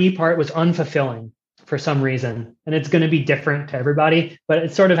RE part was unfulfilling for some reason. And it's going to be different to everybody, but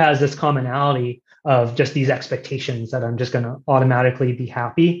it sort of has this commonality of just these expectations that I'm just going to automatically be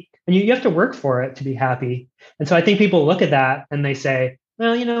happy. And you have to work for it to be happy. And so I think people look at that and they say,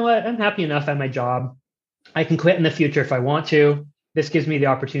 well, you know what? I'm happy enough at my job. I can quit in the future if I want to. This gives me the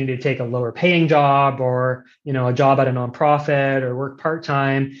opportunity to take a lower paying job or, a job at a nonprofit or work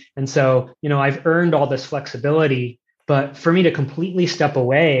part-time. And so, I've earned all this flexibility, but for me to completely step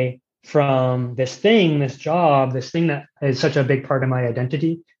away from this job, this thing that is such a big part of my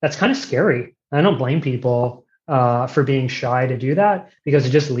identity, that's kind of scary. I don't blame people for being shy to do that, because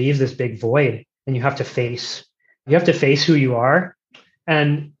it just leaves this big void, and you have to face who you are.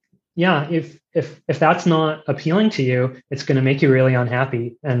 And yeah, if that's not appealing to you, it's going to make you really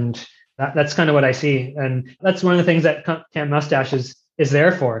unhappy. And that's kind of what I see. And that's one of the things that Camp Mustache is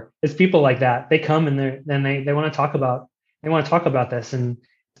there for. It's people like that. They come and they want to talk about this. And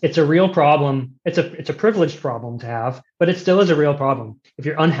it's a real problem. It's a privileged problem to have, but it still is a real problem if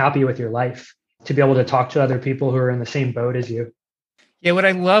you're unhappy with your life, to be able to talk to other people who are in the same boat as you. Yeah, what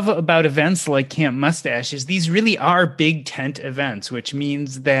I love about events like Camp Mustache is these really are big tent events, which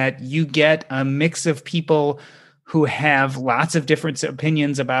means that you get a mix of people who have lots of different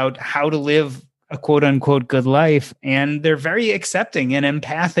opinions about how to live a quote unquote good life. And they're very accepting and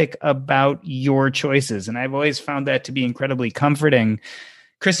empathic about your choices. And I've always found that to be incredibly comforting.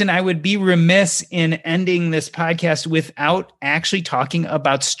 Kristin, I would be remiss in ending this podcast without actually talking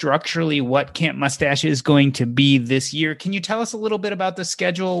about structurally what Camp Mustache is going to be this year. Can you tell us a little bit about the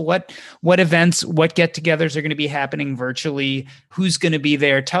schedule? What events, what get-togethers are going to be happening virtually? Who's going to be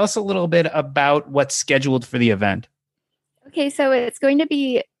there? Tell us a little bit about what's scheduled for the event. Okay, so it's going to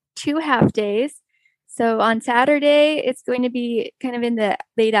be 2 half days. So on Saturday, it's going to be kind of in the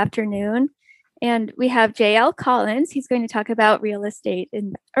late afternoon. And we have JL Collins. He's going to talk about real estate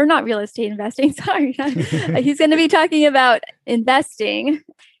not real estate investing. Sorry. He's going to be talking about investing.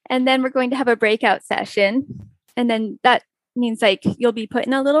 And then we're going to have a breakout session. And then that means like you'll be put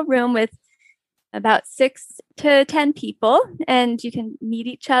in a little room with about 6 to 10 people, and you can meet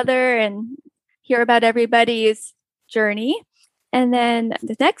each other and hear about everybody's journey. And then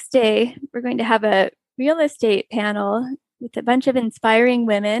the next day, we're going to have a real estate panel with a bunch of inspiring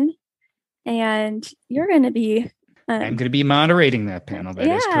women. And you're going to be... I'm going to be moderating that panel. That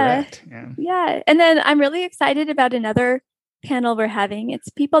is correct. Yeah. And then I'm really excited about another panel we're having. It's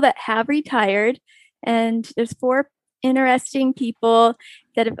people that have retired. And there's 4 interesting people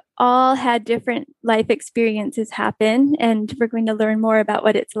that have all had different life experiences happen. And we're going to learn more about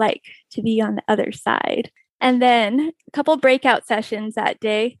what it's like to be on the other side. And then a couple breakout sessions that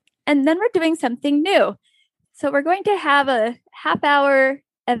day. And then we're doing something new. So we're going to have a half-hour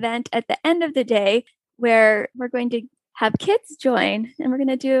event at the end of the day where we're going to have kids join, and we're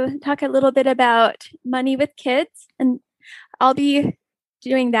going to talk a little bit about money with kids, and I'll be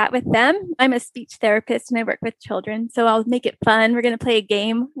doing that with them. I'm a speech therapist and I work with children, so I'll make it fun. We're going to play a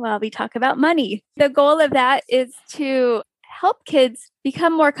game while we talk about money. The goal of that is to help kids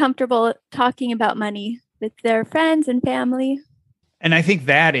become more comfortable talking about money with their friends and family. And I think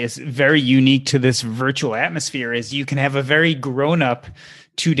that is very unique to this virtual atmosphere, is you can have a very grown-up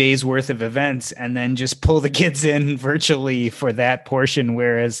 2 days worth of events and then just pull the kids in virtually for that portion,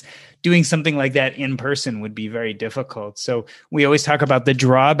 whereas doing something like that in person would be very difficult. So we always talk about the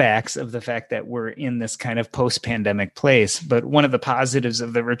drawbacks of the fact that we're in this kind of post-pandemic place. But one of the positives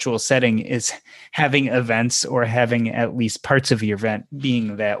of the virtual setting is having events, or having at least parts of your event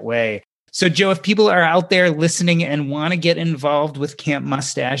being that way. So, Joe, if people are out there listening and want to get involved with Camp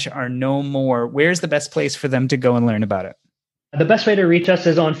Mustache or know more, where's the best place for them to go and learn about it? The best way to reach us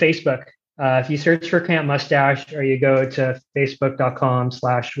is on Facebook. If you search for Camp Mustache, or you go to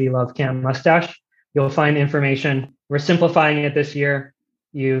facebook.com/We Love Camp Mustache, you'll find information. We're simplifying it this year.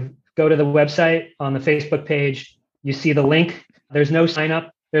 You've go to the website on the Facebook page. You see the link. There's no sign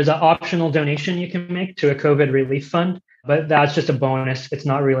up. There's an optional donation you can make to a COVID relief fund, but that's just a bonus. It's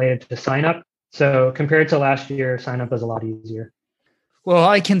not related to sign up. So compared to last year, sign up is a lot easier. Well, all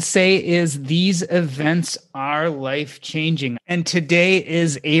I can say is these events are life-changing. And today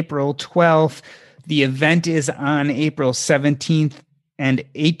is April 12th. The event is on April 17th and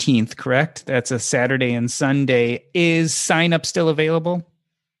 18th, correct? That's a Saturday and Sunday. Is sign up still available?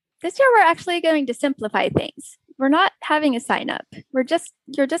 This year, we're actually going to simplify things. We're not having a sign up. You're just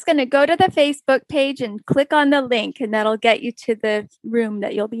going to go to the Facebook page and click on the link, and that'll get you to the room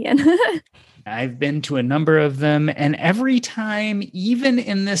that you'll be in. I've been to a number of them, and every time, even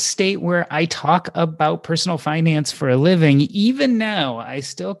in this state where I talk about personal finance for a living, even now, I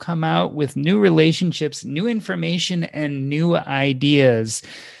still come out with new relationships, new information, and new ideas.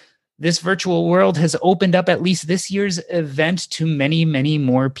 This virtual world has opened up at least this year's event to many, many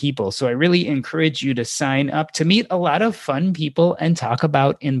more people. So I really encourage you to sign up to meet a lot of fun people and talk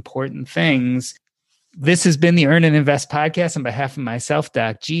about important things. This has been the Earn and Invest podcast. On behalf of myself,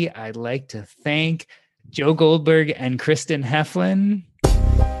 Doc G, I'd like to thank Joe Goldberg and Kristin Hoeflin.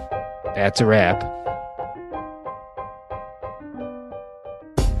 That's a wrap.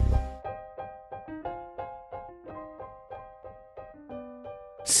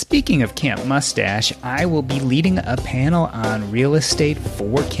 Speaking of Camp Mustache, I will be leading a panel on real estate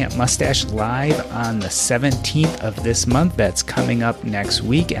for Camp Mustache live on the 17th of this month. That's coming up next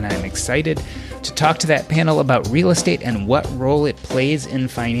week, and I'm excited to talk to that panel about real estate and what role it plays in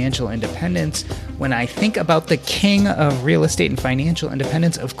financial independence. When I think about the king of real estate and financial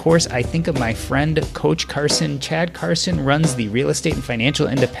independence, of course, I think of my friend, Coach Carson. Chad Carson runs the Real Estate and Financial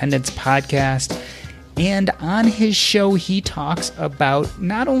Independence podcast. And on his show, he talks about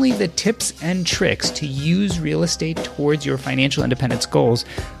not only the tips and tricks to use real estate towards your financial independence goals,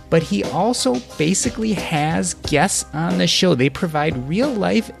 but he also basically has guests on the show. They provide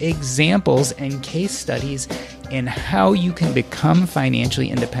real-life examples and case studies in how you can become financially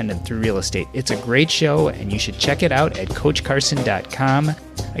independent through real estate. It's a great show, and you should check it out at CoachCarson.com.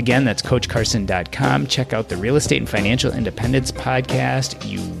 Again, that's CoachCarson.com. Check out the Real Estate and Financial Independence podcast.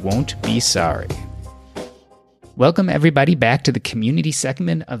 You won't be sorry. Welcome, everybody, back to the community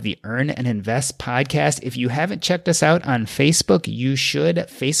segment of the Earn and Invest podcast. If you haven't checked us out on Facebook, you should.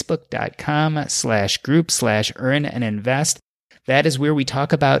 Facebook.com/group/Earn and Invest. That is where we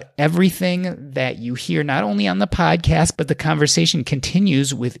talk about everything that you hear, not only on the podcast, but the conversation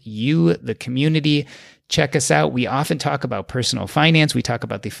continues with you, the community. Check us out. We often talk about personal finance. We talk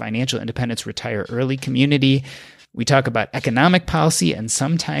about the Financial Independence Retire Early community. We talk about economic policy and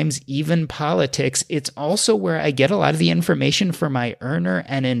sometimes even politics. It's also where I get a lot of the information for my Earner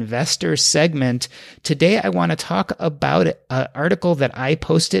and Investor segment. Today, I want to talk about an article that I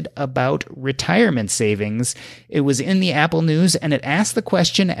posted about retirement savings. It was in the Apple News, and it asked the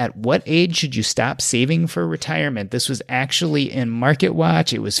question, at what age should you stop saving for retirement? This was actually in Market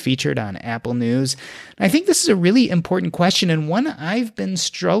Watch. It was featured on Apple News. I think this is a really important question, and one I've been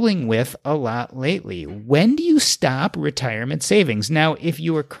struggling with a lot lately. When do you stop retirement savings? Now, if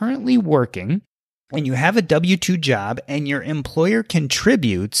you are currently working and you have a W-2 job and your employer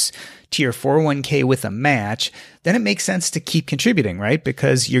contributes to your 401k with a match, then it makes sense to keep contributing, right?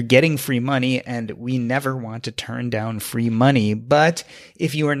 Because you're getting free money, and we never want to turn down free money. But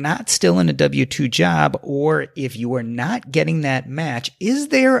if you are not still in a W-2 job, or if you are not getting that match, is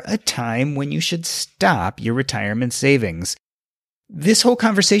there a time when you should stop your retirement savings? This whole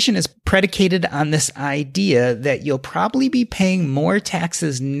conversation is predicated on this idea that you'll probably be paying more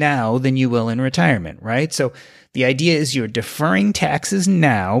taxes now than you will in retirement, right? So the idea is you're deferring taxes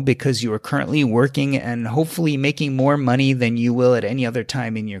now because you are currently working and hopefully making more money than you will at any other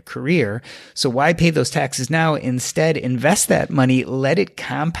time in your career. So why pay those taxes now? Instead, invest that money, let it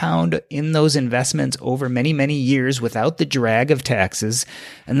compound in those investments over many, many years without the drag of taxes.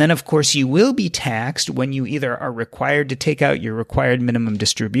 And then, of course, you will be taxed when you either are required to take out your required minimum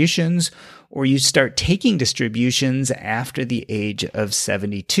distributions, or you start taking distributions after the age of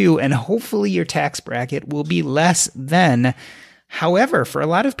 72, and hopefully your tax bracket will be less then. However, for a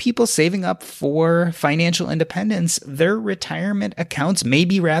lot of people saving up for financial independence, their retirement accounts may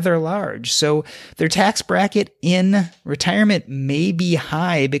be rather large. So their tax bracket in retirement may be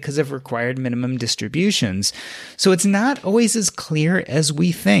high because of required minimum distributions. So it's not always as clear as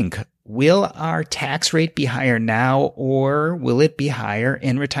we think. Will our tax rate be higher now, or will it be higher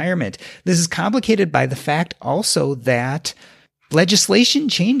in retirement? This is complicated by the fact also that legislation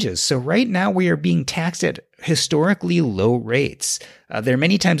changes. So right now we are being taxed at historically low rates. There are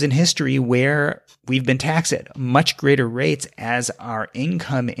many times in history where we've been taxed at much greater rates as our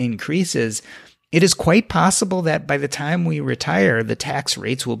income increases. It is quite possible that by the time we retire, the tax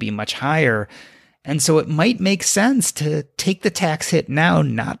rates will be much higher. And so it might make sense to take the tax hit now,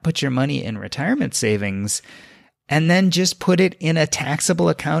 not put your money in retirement savings, and then just put it in a taxable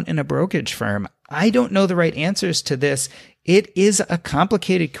account in a brokerage firm. I don't know the right answers to this. It is a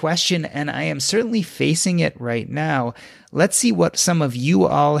complicated question, and I am certainly facing it right now. Let's see what some of you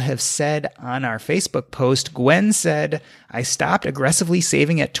all have said on our Facebook post. Gwen said, I stopped aggressively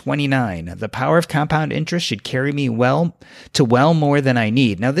saving at 29. The power of compound interest should carry me well more than I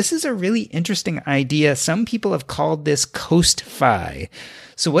need. Now, this is a really interesting idea. Some people have called this coast-fi.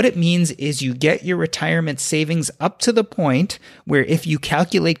 So what it means is you get your retirement savings up to the point where if you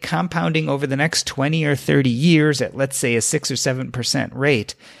calculate compounding over the next 20 or 30 years at, let's say, a 6 or 7%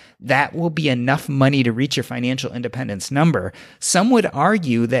 rate, that will be enough money to reach your financial independence number. Some would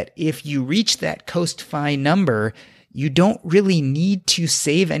argue that if you reach that coast-fi number, you don't really need to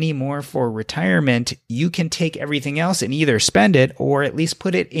save anymore for retirement. You can take everything else and either spend it or at least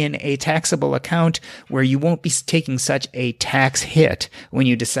put it in a taxable account where you won't be taking such a tax hit when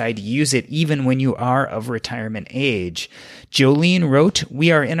you decide to use it, even when you are of retirement age. Jolene wrote,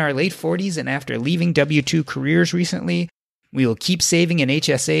 we are in our late 40s and after leaving W-2 careers recently, we will keep saving in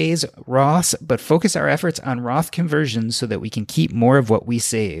HSAs, Roths, but focus our efforts on Roth conversions so that we can keep more of what we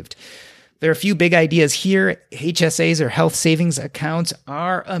saved. There are a few big ideas here. HSAs or health savings accounts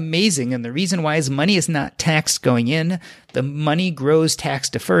are amazing. And the reason why is money is not taxed going in. The money grows tax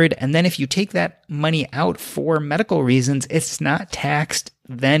deferred. And then if you take that money out for medical reasons, it's not taxed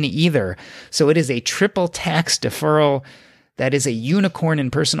then either. So it is a triple tax deferral. That is a unicorn in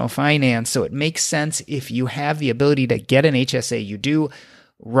personal finance. So it makes sense if you have the ability to get an HSA, you do.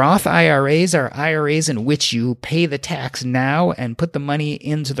 Roth IRAs are IRAs in which you pay the tax now and put the money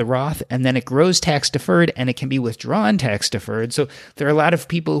into the Roth, and then it grows tax deferred and it can be withdrawn tax deferred. So there are a lot of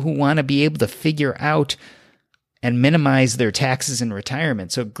people who want to be able to figure out and minimize their taxes in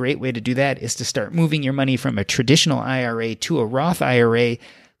retirement. So a great way to do that is to start moving your money from a traditional IRA to a Roth IRA.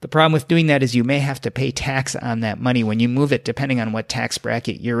 The problem with doing that is you may have to pay tax on that money when you move it, depending on what tax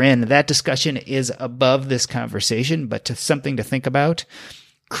bracket you're in. That discussion is above this conversation, but something to think about.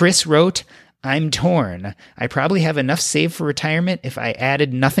 Chris wrote, I'm torn. I probably have enough saved for retirement if I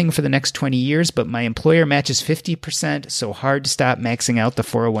added nothing for the next 20 years, but my employer matches 50%, so hard to stop maxing out the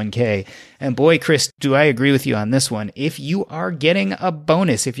 401k. And boy, Chris, do I agree with you on this one. If you are getting a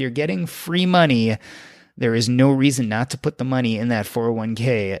bonus, if you're getting free money, there is no reason not to put the money in that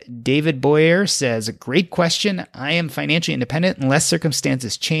 401k. David Boyer says, great question. I am financially independent unless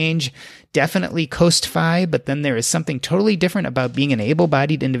circumstances change. Definitely coast-fi, but then there is something totally different about being an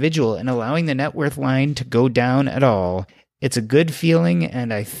able-bodied individual and allowing the net worth line to go down at all. It's a good feeling,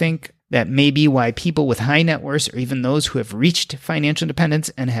 and I think that may be why people with high net worths, or even those who have reached financial independence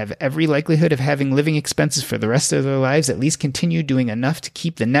and have every likelihood of having living expenses for the rest of their lives, at least continue doing enough to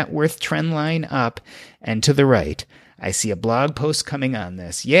keep the net worth trend line up and to the right. I see a blog post coming on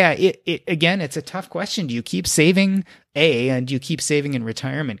this. Yeah, again, it's a tough question. Do you keep saving? And do you keep saving in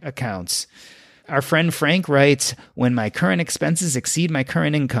retirement accounts? Our friend Frank writes, when my current expenses exceed my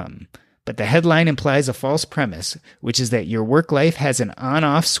current income. But the headline implies a false premise, which is that your work life has an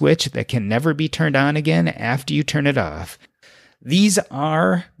on-off switch that can never be turned on again after you turn it off. These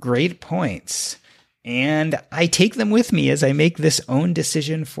are great points, and I take them with me as I make this own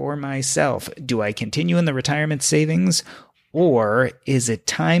decision for myself. Do I continue in the retirement savings, or is it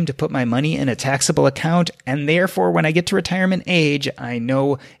time to put my money in a taxable account, and therefore when I get to retirement age, I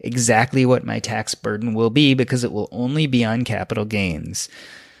know exactly what my tax burden will be because it will only be on capital gains?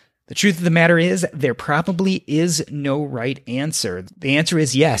 The truth of the matter is, there probably is no right answer. The answer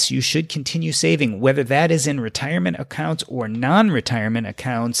is yes, you should continue saving, whether that is in retirement accounts or non-retirement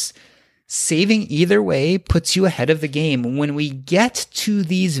accounts. Saving either way puts you ahead of the game. When we get to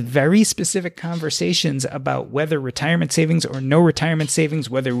these very specific conversations about whether retirement savings or no retirement savings,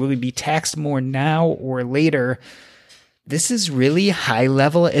 whether we'll be taxed more now or later, this is really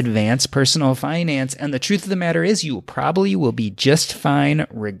high-level advanced personal finance, and the truth of the matter is you probably will be just fine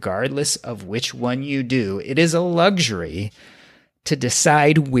regardless of which one you do. It is a luxury to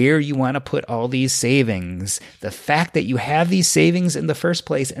decide where you want to put all these savings. The fact that you have these savings in the first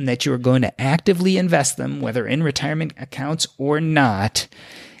place and that you are going to actively invest them, whether in retirement accounts or not,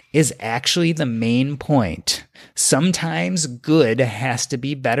 is actually the main point. Sometimes good has to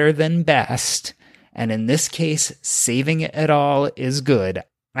be better than best. And in this case, saving it all is good.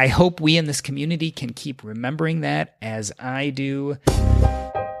 I hope we in this community can keep remembering that, as I do.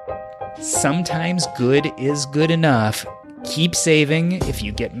 Sometimes good is good enough. Keep saving. If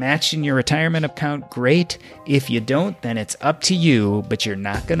you get matched in your retirement account, great. If you don't, then it's up to you, but you're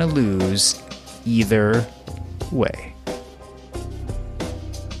not going to lose either way.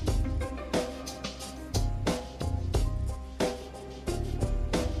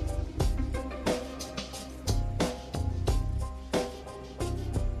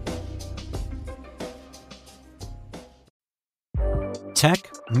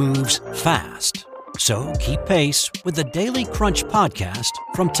 Tech moves fast, so keep pace with the Daily Crunch podcast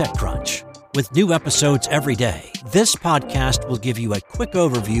from TechCrunch. With new episodes every day, this podcast will give you a quick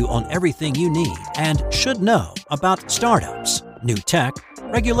overview on everything you need and should know about startups, new tech,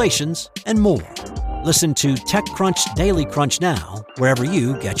 regulations, and more. Listen to TechCrunch Daily Crunch now, wherever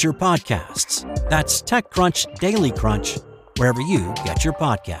you get your podcasts. That's TechCrunch Daily Crunch, wherever you get your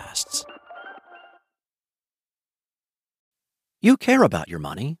podcasts. You care about your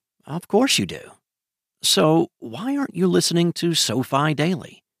money. Of course you do. So why aren't you listening to SoFi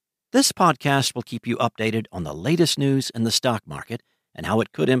Daily? This podcast will keep you updated on the latest news in the stock market and how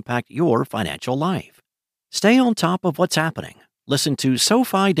it could impact your financial life. Stay on top of what's happening. Listen to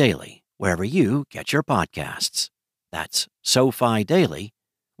SoFi Daily wherever you get your podcasts. That's SoFi Daily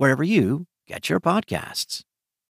wherever you get your podcasts.